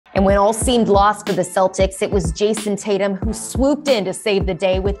And when all seemed lost for the Celtics, it was Jayson Tatum who swooped in to save the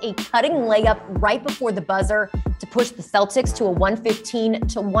day with a cutting layup right before the buzzer to push the Celtics to a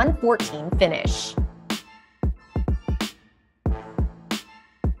 115-114 finish.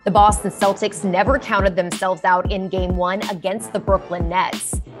 The Boston Celtics never counted themselves out in Game 1 against the Brooklyn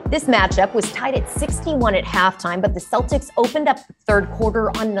Nets. This matchup was tied at 61 at halftime, but the Celtics opened up the third quarter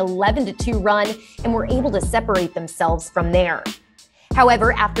on an 11-2 run and were able to separate themselves from there.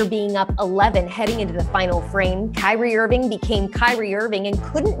 However, after being up 11 heading into the final frame, Kyrie Irving became Kyrie Irving and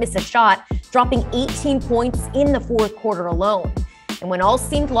couldn't miss a shot, dropping 18 points in the fourth quarter alone. And when all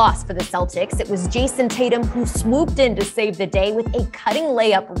seemed lost for the Celtics, it was Jayson Tatum who swooped in to save the day with a cutting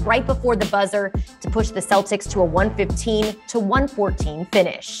layup right before the buzzer to push the Celtics to a 115-114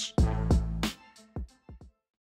 finish.